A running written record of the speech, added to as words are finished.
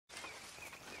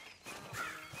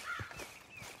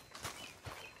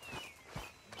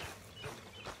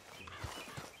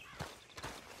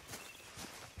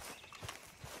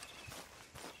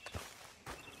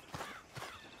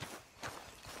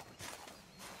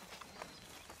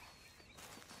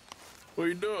What are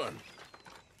you doing?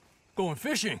 Going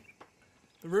fishing.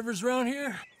 The rivers around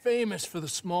here, famous for the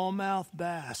smallmouth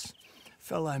bass.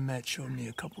 Fella I met showed me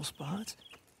a couple spots.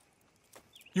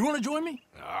 You want to join me?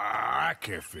 I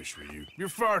can't fish with you. You're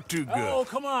far too good. Oh,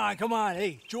 come on, come on.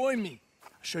 Hey, join me. I'll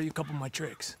show you a couple of my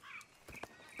tricks.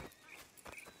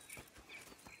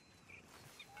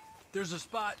 There's a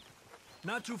spot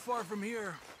not too far from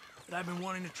here that I've been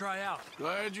wanting to try out.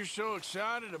 Glad you're so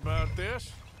excited about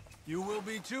this. You will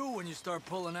be too when you start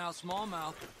pulling out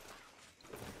smallmouth.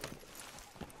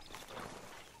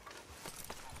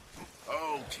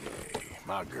 Okay,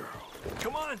 my girl.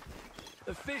 Come on.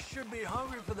 The fish should be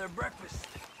hungry for their breakfast.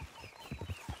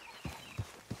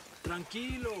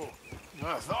 Tranquilo.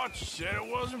 I thought you said it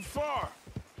wasn't far.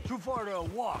 Too far to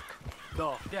walk,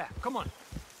 though. Yeah, come on.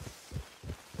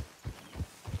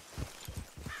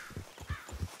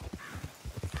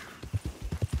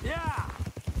 Yeah!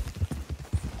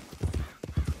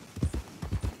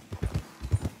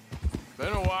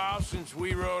 Been a while since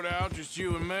we rode out, just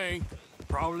you and me.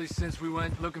 Probably since we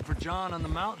went looking for John on the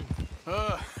mountain.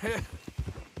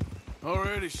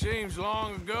 Already seems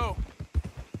long ago.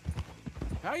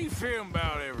 How you feeling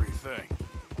about everything?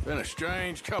 Been a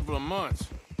strange couple of months.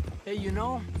 Hey, you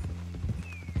know,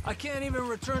 I can't even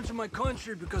return to my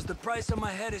country because the price on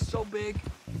my head is so big.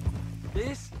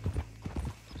 This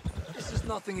is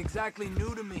nothing exactly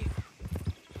new to me.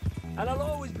 And I'll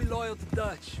always be loyal to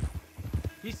Dutch.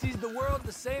 He sees the world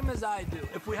the same as I do.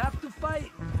 If we have to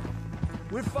fight,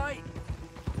 we'll fight.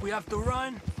 If we have to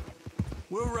run,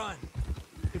 we'll run.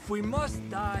 If we must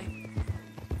die,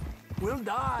 we'll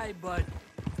die, but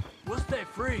we'll stay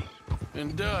free.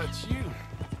 And Dutch,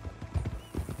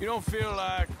 you don't feel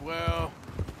like, well,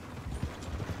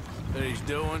 that he's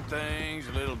doing things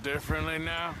a little differently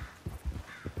now?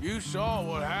 You saw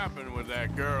what happened with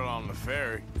that girl on the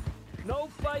ferry. No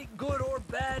fight, good or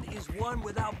bad, is won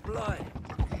without blood.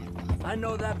 I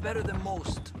know that better than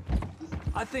most.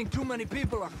 I think too many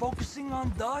people are focusing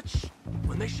on Dutch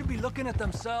when they should be looking at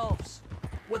themselves,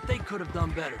 what they could have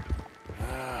done better.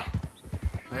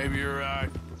 Maybe you're right.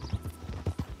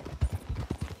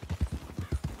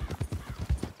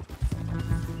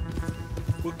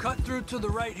 We'll cut through to the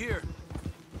right here.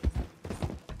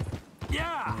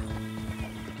 Yeah!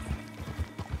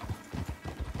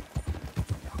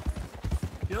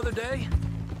 The other day,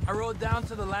 I rode down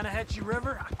to the Lanahatchee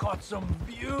River. I caught some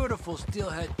beautiful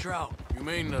steelhead trout. You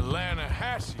mean the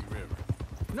Lanahatchee River?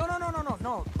 No.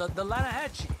 The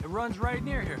Lanahatchee. It runs right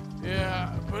near here.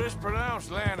 Yeah, but it's pronounced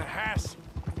Lanahatchee.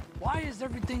 Why is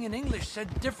everything in English said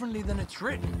differently than it's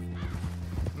written?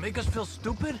 Make us feel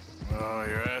stupid? Oh,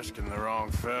 you're asking the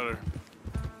wrong fella.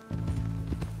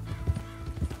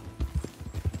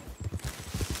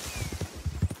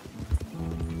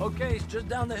 Okay, it's just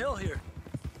down the hill here.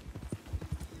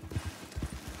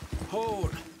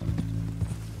 Hold.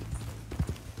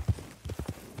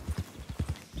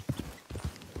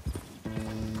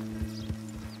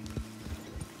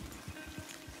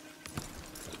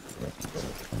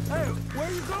 Hey, where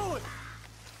are you going?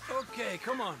 Okay,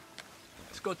 come on.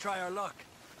 Let's go try our luck.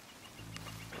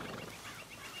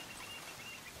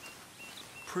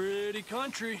 Pretty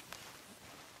country.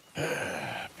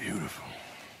 Beautiful.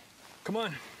 Come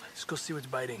on, let's go see what's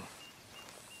biting.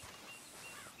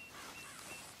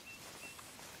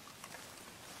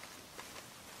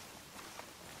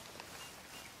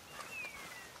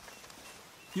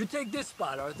 You take this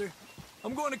spot, Arthur.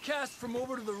 I'm going to cast from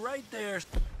over to the right there.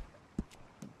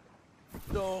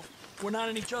 So, we're not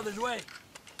in each other's way.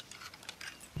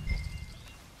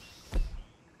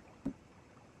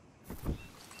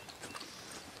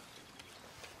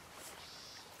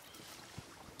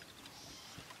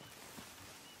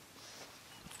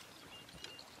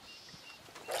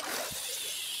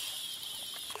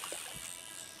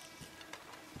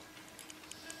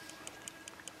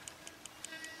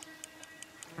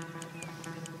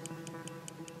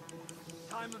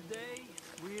 Time of day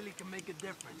really can make a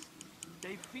difference.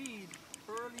 They feed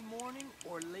early morning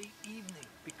or late evening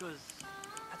because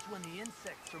that's when the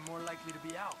insects are more likely to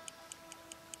be out.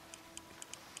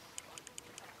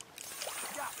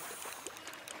 Yeah.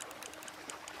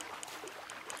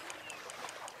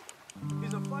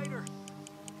 He's a fighter.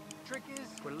 Trick is,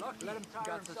 we're lucky let him tire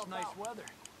got such nice weather.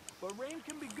 But rain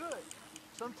can be good.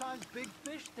 Sometimes big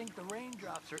fish think the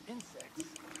raindrops are insects.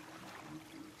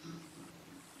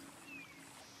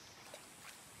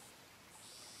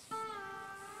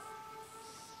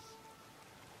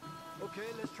 Okay,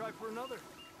 let's try for another.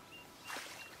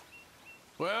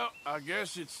 Well, I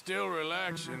guess it's still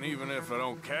relaxing even if I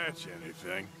don't catch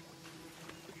anything.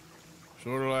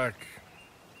 Sort of like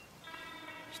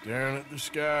staring at the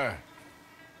sky.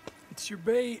 It's your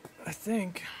bait, I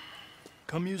think.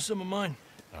 Come use some of mine.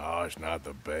 Oh, it's not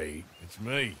the bait. It's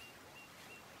me.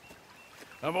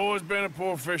 I've always been a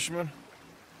poor fisherman.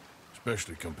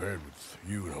 Especially compared with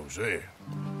you and Jose.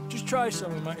 Just try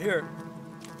some of mine. Here.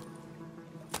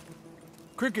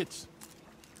 Crickets.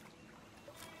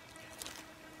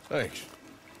 Thanks.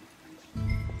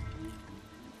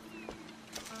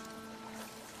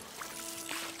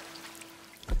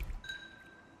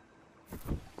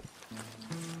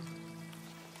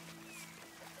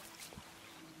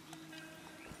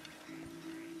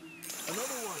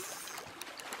 Another one.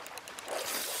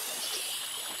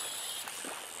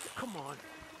 Come on.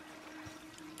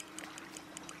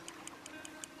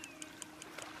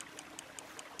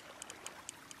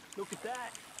 Look at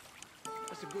that.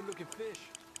 That's a good-looking fish.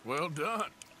 Well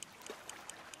done.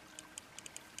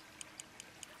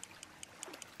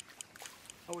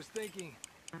 I was thinking,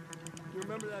 you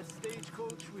remember that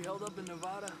stagecoach we held up in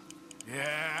Nevada?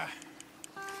 Yeah.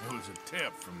 It was a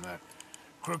tip from that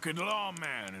crooked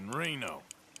lawman in Reno.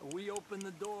 We opened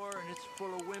the door and it's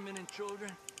full of women and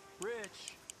children.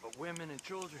 Rich, but women and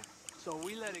children. So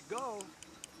we let it go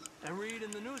and read in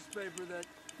the newspaper that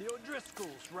the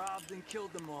O'Driscolls robbed and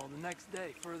killed them all the next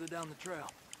day further down the trail.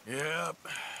 Yep.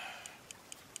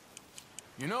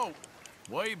 You know,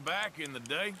 way back in the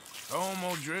day, Tom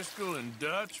O'Driscoll and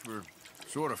Dutch were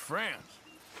sort of friends.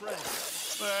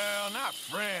 Friends? Well, not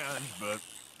friends, but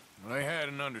they had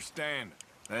an understanding.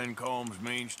 Then Combs'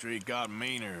 mean streak got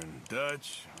meaner, and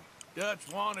Dutch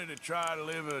wanted to try to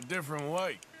live a different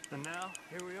way. And now,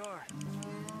 here we are.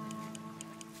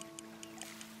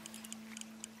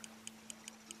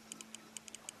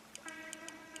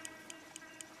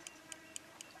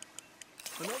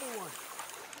 Another one.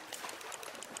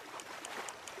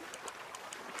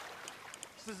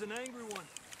 This is an angry one.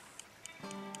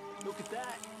 Look at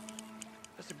that.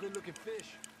 That's a good-looking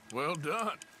fish. Well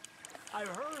done. I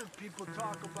heard people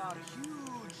talk about a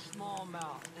huge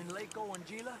smallmouth in Lake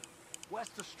Owanjila,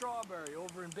 west of Strawberry,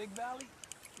 over in Big Valley.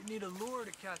 You need a lure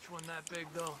to catch one that big,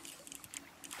 though.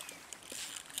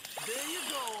 There you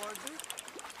go, Arthur.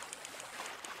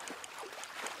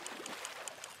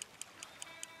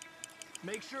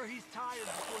 Make sure he's tired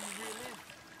before you reel in.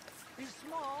 He's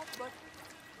small, but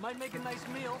might make a nice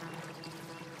meal.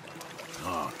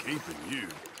 Oh, keeping you.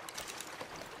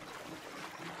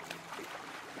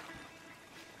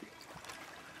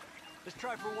 Let's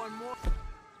try for one more.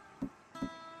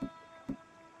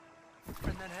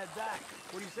 And then head back.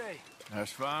 What do you say?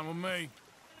 That's fine with me.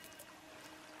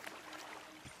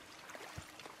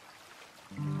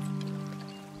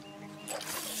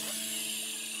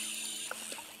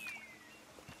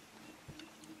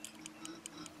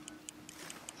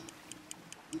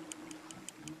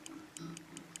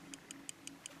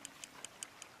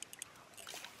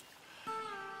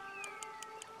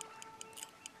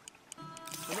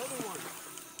 Another one.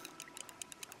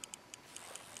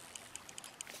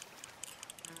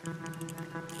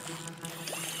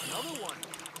 Another one.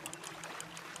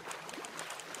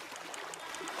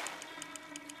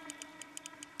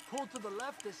 Pull to the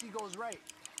left as he goes right.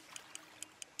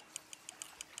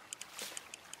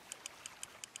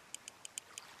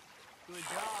 Good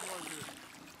job, Arthur.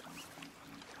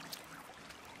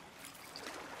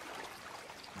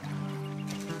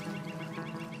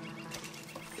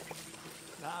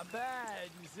 Not bad,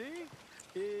 you see?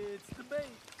 It's the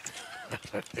bait.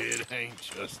 It ain't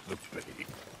just the bait.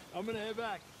 I'm gonna head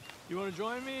back. You wanna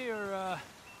join me, or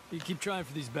you keep trying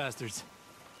for these bastards?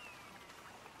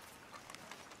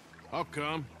 I'll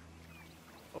come.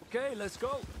 Okay, let's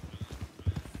go.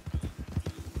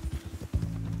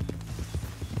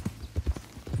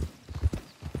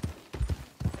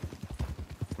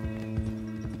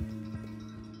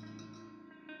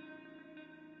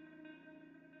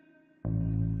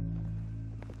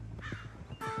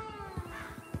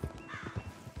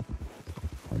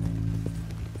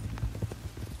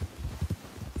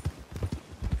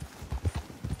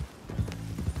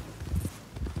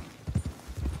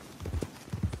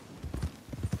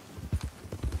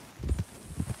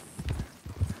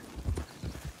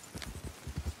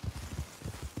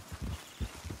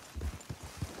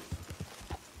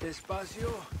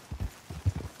 Despacio.